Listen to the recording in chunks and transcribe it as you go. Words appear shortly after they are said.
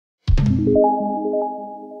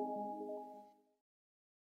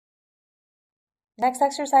Next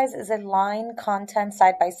exercise is align content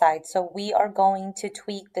side by side. So we are going to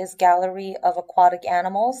tweak this gallery of aquatic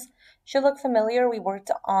animals. Should look familiar. We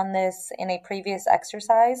worked on this in a previous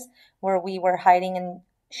exercise where we were hiding and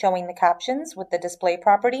showing the captions with the display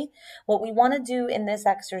property. What we want to do in this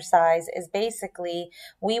exercise is basically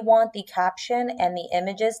we want the caption and the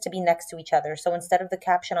images to be next to each other. So instead of the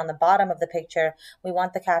caption on the bottom of the picture, we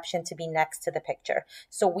want the caption to be next to the picture.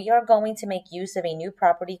 So we are going to make use of a new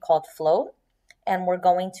property called float, and we're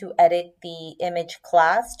going to edit the image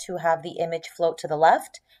class to have the image float to the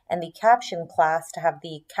left and the caption class to have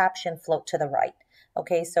the caption float to the right.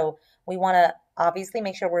 Okay, so we want to obviously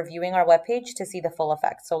make sure we're viewing our web page to see the full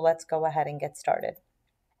effect. So let's go ahead and get started.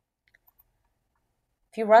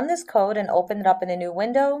 If you run this code and open it up in a new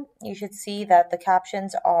window, you should see that the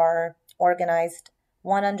captions are organized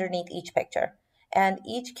one underneath each picture. And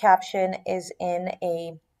each caption is in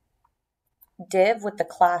a div with the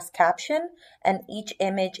class caption, and each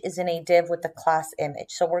image is in a div with the class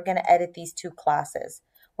image. So we're going to edit these two classes.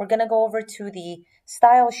 We're going to go over to the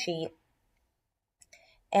style sheet,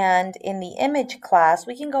 and in the image class,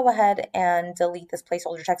 we can go ahead and delete this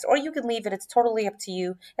placeholder text, or you can leave it. It's totally up to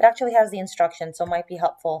you. It actually has the instructions, so it might be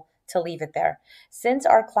helpful to leave it there. Since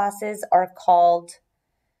our classes are called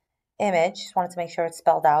image, just wanted to make sure it's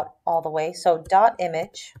spelled out all the way. So dot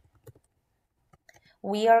image,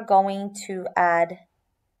 we are going to add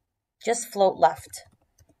just float left.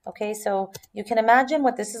 Okay, so you can imagine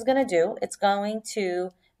what this is going to do. It's going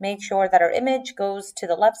to make sure that our image goes to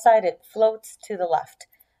the left side, it floats to the left.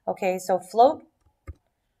 Okay, so float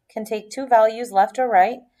can take two values, left or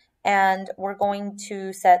right, and we're going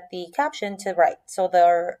to set the caption to right. So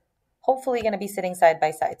they're hopefully going to be sitting side by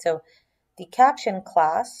side. So the caption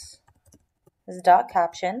class is dot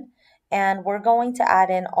caption, and we're going to add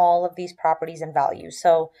in all of these properties and values.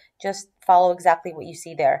 So just follow exactly what you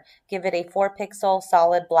see there. Give it a 4-pixel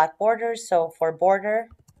solid black border. So for border,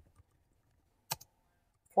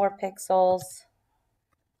 4 pixels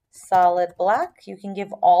solid black. You can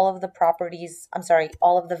give all of the properties,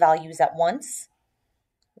 all of the values at once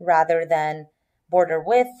rather than border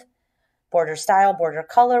width, border style, border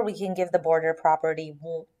color. We can give the border property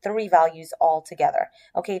 3 values all together.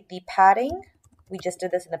 Okay, the padding, we just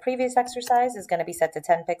did this in the previous exercise, is going to be set to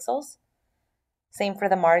 10 pixels. Same for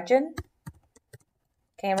the margin.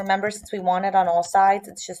 Okay, remember, since we want it on all sides,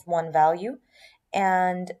 it's just one value.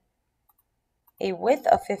 And a width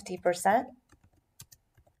of 50%.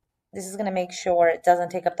 This is going to make sure it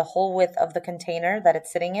doesn't take up the whole width of the container that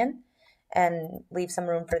it's sitting in and leave some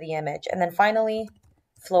room for the image. And then finally,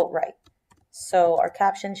 float right. So our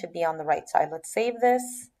caption should be on the right side. Let's save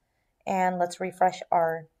this and let's refresh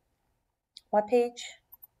our web page.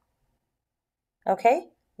 Okay,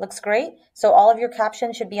 looks great. So all of your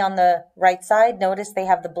captions should be on the right side. Notice they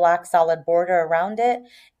have the black solid border around it,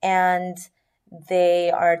 and they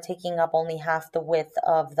are taking up only half the width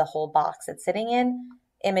of the whole box it's sitting in.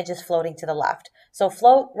 Image is floating to the left. So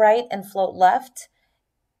float right and float left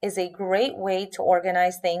is a great way to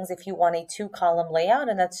organize things if you want a 2-column layout,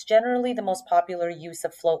 and that's generally the most popular use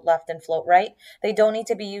of float left and float right. They don't need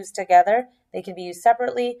to be used together. They can be used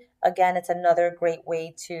separately. Again, it's another great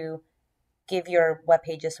way to give your web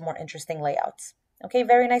pages some more interesting layouts. Okay,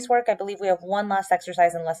 very nice work. I believe we have one last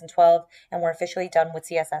exercise in lesson 12, and we're officially done with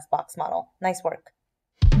CSS box model. Nice work.